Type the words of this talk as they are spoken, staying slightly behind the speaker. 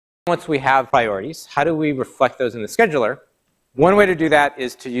Once we have priorities, how do we reflect those in the scheduler? One way to do that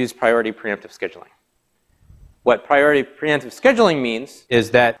is to use priority preemptive scheduling. What priority preemptive scheduling means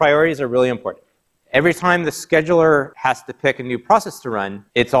is that priorities are really important. Every time the scheduler has to pick a new process to run,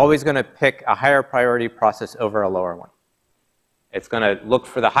 it's always going to pick a higher priority process over a lower one. It's going to look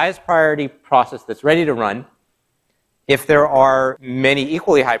for the highest priority process that's ready to run. If there are many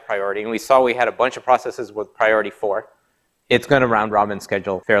equally high priority, and we saw we had a bunch of processes with priority 4, it's going to round robin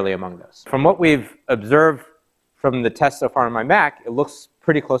schedule fairly among those. From what we've observed from the test so far on my Mac, it looks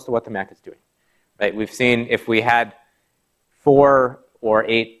pretty close to what the Mac is doing. Right? We've seen if we had 4 or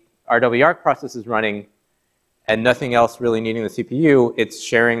 8 RWARC processes running and nothing else really needing the CPU, it's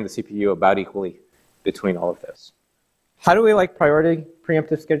sharing the CPU about equally between all of those. How do we like priority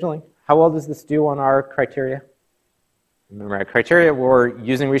preemptive scheduling? How well does this do on our criteria? Remember, our criteria were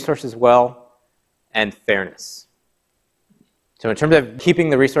using resources well and fairness. So in terms of keeping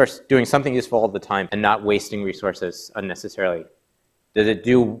the resource doing something useful all the time and not wasting resources unnecessarily, does it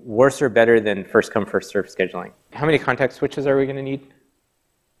do worse or better than first come, first served scheduling? How many context switches are we going to need?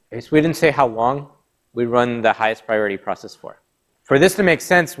 Okay, so we didn't say how long we run the highest priority process for. For this to make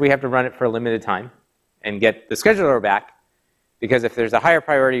sense, we have to run it for a limited time and get the scheduler back, because if there's a higher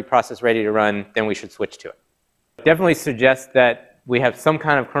priority process ready to run, then we should switch to it. Definitely suggests that we have some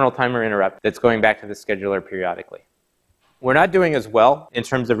kind of kernel timer interrupt that's going back to the scheduler periodically. We're not doing as well in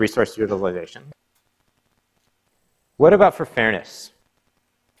terms of resource utilization. What about for fairness?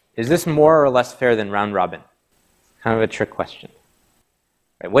 Is this more or less fair than round robin? Kind of a trick question.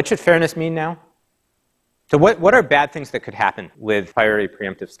 Right, what should fairness mean now? So what are bad things that could happen with priority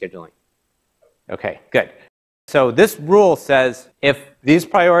preemptive scheduling? Okay, good. So this rule says if these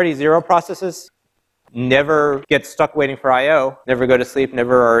priority 0 processes never get stuck waiting for I/O, never go to sleep,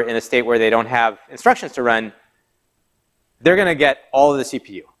 never are in a state where they don't have instructions to run, they're going to get all of the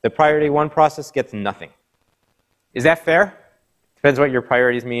CPU. The priority 1 process gets nothing. Is that fair? Depends what your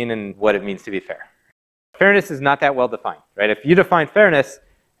priorities mean and what it means to be fair. Fairness is not that well defined, right? If you define fairness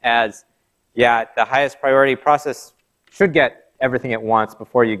as, yeah, the highest priority process should get everything it wants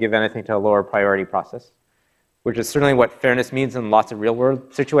before you give anything to a lower priority process, which is certainly what fairness means in lots of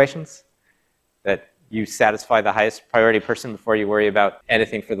real-world situations, that you satisfy the highest priority person before you worry about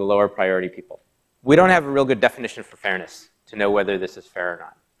anything for the lower priority people. We don't have a real good definition for fairness to know whether this is fair or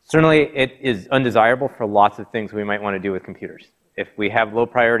not. Certainly, it is undesirable for lots of things we might want to do with computers. If we have low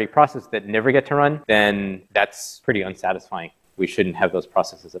priority processes that never get to run, then that's pretty unsatisfying. We shouldn't have those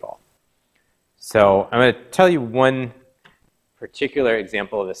processes at all. So I'm going to tell you one particular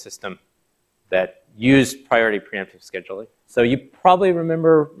example of a system that used priority preemptive scheduling. So you probably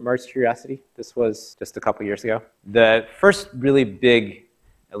remember Mars Curiosity. This was just a couple years ago. The first really big,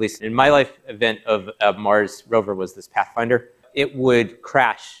 at least in my life, event of a Mars rover was this Pathfinder. It would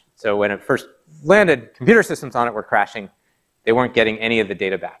crash. So when it first landed, computer systems on it were crashing. They weren't getting any of the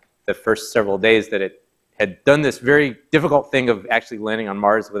data back. The first several days that it had done this very difficult thing of actually landing on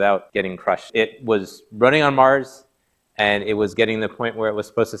Mars without getting crushed. It was running on Mars, and it was getting to the point where it was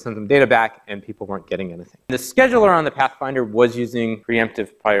supposed to send some data back, and people weren't getting anything. The scheduler on the Pathfinder was using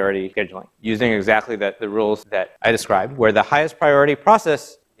preemptive priority scheduling, using exactly the rules that I described, where the highest priority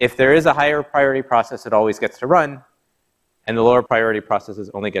process, if there is a higher priority process, it always gets to run, and the lower priority processes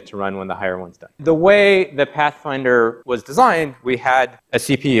only get to run when the higher one's done. The way the Pathfinder was designed, we had a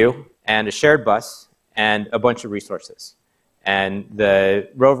CPU and a shared bus and a bunch of resources. And the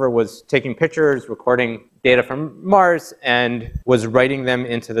rover was taking pictures, recording data from Mars, and was writing them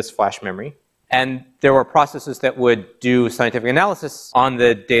into this flash memory. And there were processes that would do scientific analysis on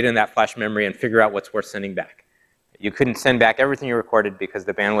the data in that flash memory and figure out what's worth sending back. You couldn't send back everything you recorded because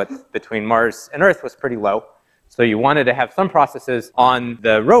the bandwidth between Mars and Earth was pretty low. So you wanted to have some processes on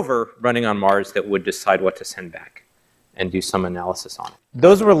the rover running on Mars that would decide what to send back and do some analysis on it.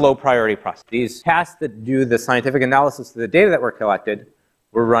 Those were low priority processes. These tasks that do the scientific analysis of the data that were collected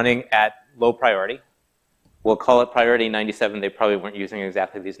were running at low priority. We'll call it priority 97. They probably weren't using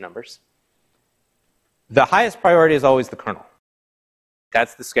exactly these numbers. The highest priority is always the kernel.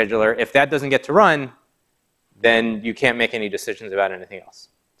 That's the scheduler. If that doesn't get to run, then you can't make any decisions about anything else.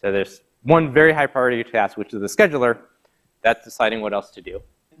 So there's one very high priority task, which is the scheduler. That's deciding what else to do.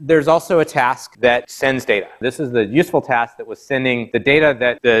 There's also a task that sends data. This is the useful task that was sending the data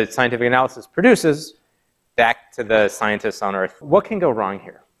that the scientific analysis produces back to the scientists on Earth. What can go wrong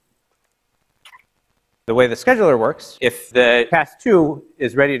here? The way the scheduler works, if the task 2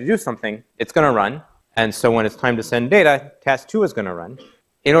 is ready to do something, it's going to run. And so when it's time to send data, task 2 is going to run.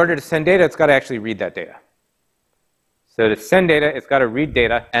 In order to send data, it's got to actually read that data. So to send data, it's got to read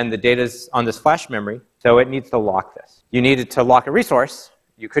data, and the data's on this flash memory, so it needs to lock this. You need it to lock a resource.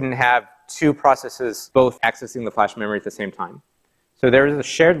 You couldn't have two processes both accessing the flash memory at the same time. So there is a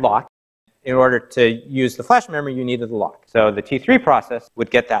shared lock. In order to use the flash memory, you needed the lock. So the T3 process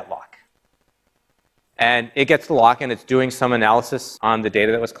would get that lock. And it gets the lock, and it's doing some analysis on the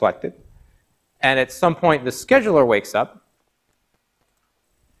data that was collected. And at some point, the scheduler wakes up.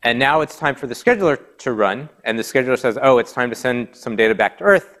 And now it's time for the scheduler to run. And the scheduler says, oh, it's time to send some data back to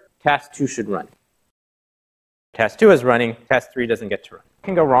Earth. Task 2 should run. Task 2 is running. Task 3 doesn't get to run. What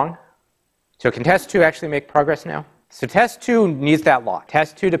can go wrong? So can task 2 actually make progress now? So task 2 needs that lock.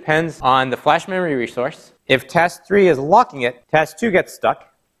 Task 2 depends on the flash memory resource. If task 3 is locking it, task 2 gets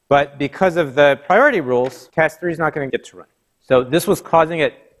stuck. But because of the priority rules, task 3 is not going to get to run. So this was causing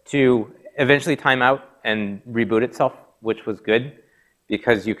it to eventually time out and reboot itself, which was good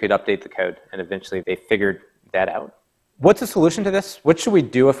because you could update the code. And eventually they figured that out. What's the solution to this? What should we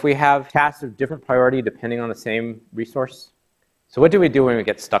do if we have tasks of different priority depending on the same resource? So what do we do when we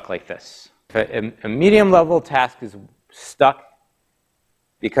get stuck like this? If a medium-level task is stuck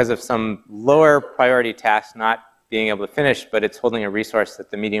because of some lower priority task not being able to finish, but it's holding a resource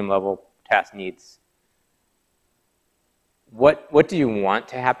that the medium-level task needs, what do you want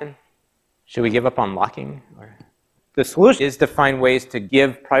to happen? Should we give up on locking? Or? The solution is to find ways to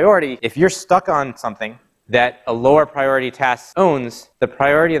give priority. If you're stuck on something that a lower priority task owns, the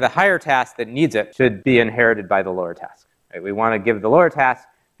priority of the higher task that needs it should be inherited by the lower task. Right? We want to give the lower task,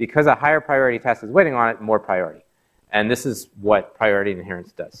 because a higher priority task is waiting on it, more priority. And this is what priority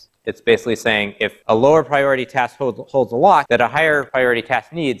inheritance does. It's basically saying if a lower priority task holds a lock that a higher priority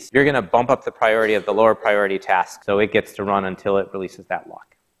task needs, you're going to bump up the priority of the lower priority task so it gets to run until it releases that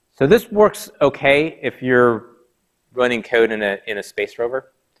lock. So this works okay if you're running code in a space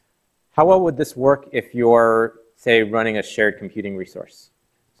rover. How well would this work if you're, say, running a shared computing resource?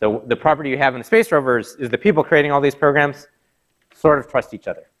 So the property you have in a space rover is the people creating all these programs sort of trust each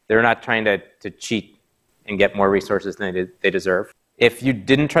other. They're not trying to cheat and get more resources than they deserve. If you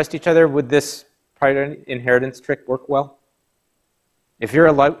didn't trust each other, would this priority inheritance trick work well? If you're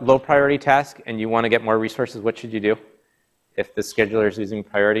a low priority task and you want to get more resources, what should you do if the scheduler is using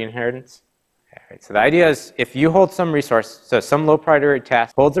priority inheritance? Okay, right, so the idea is if you hold some resource, so some low priority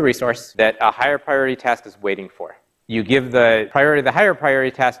task holds a resource that a higher priority task is waiting for. You give the priority of the higher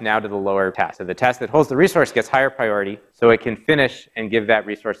priority task now to the lower task. So the task that holds the resource gets higher priority so it can finish and give that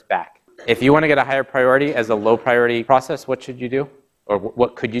resource back. If you want to get a higher priority as a low priority process, what should you do? Or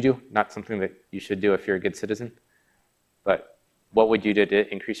what could you do? Not something that you should do if you're a good citizen. But what would you do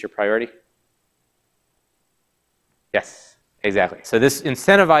to increase your priority? Yes, exactly. So this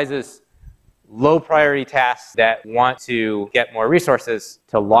incentivizes low priority tasks that want to get more resources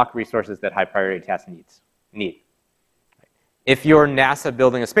to lock resources that high priority tasks need. If you're NASA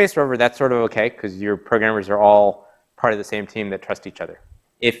building a space rover, that's sort of okay because your programmers are all part of the same team that trust each other.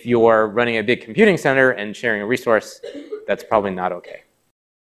 If you're running a big computing center and sharing a resource, that's probably not okay.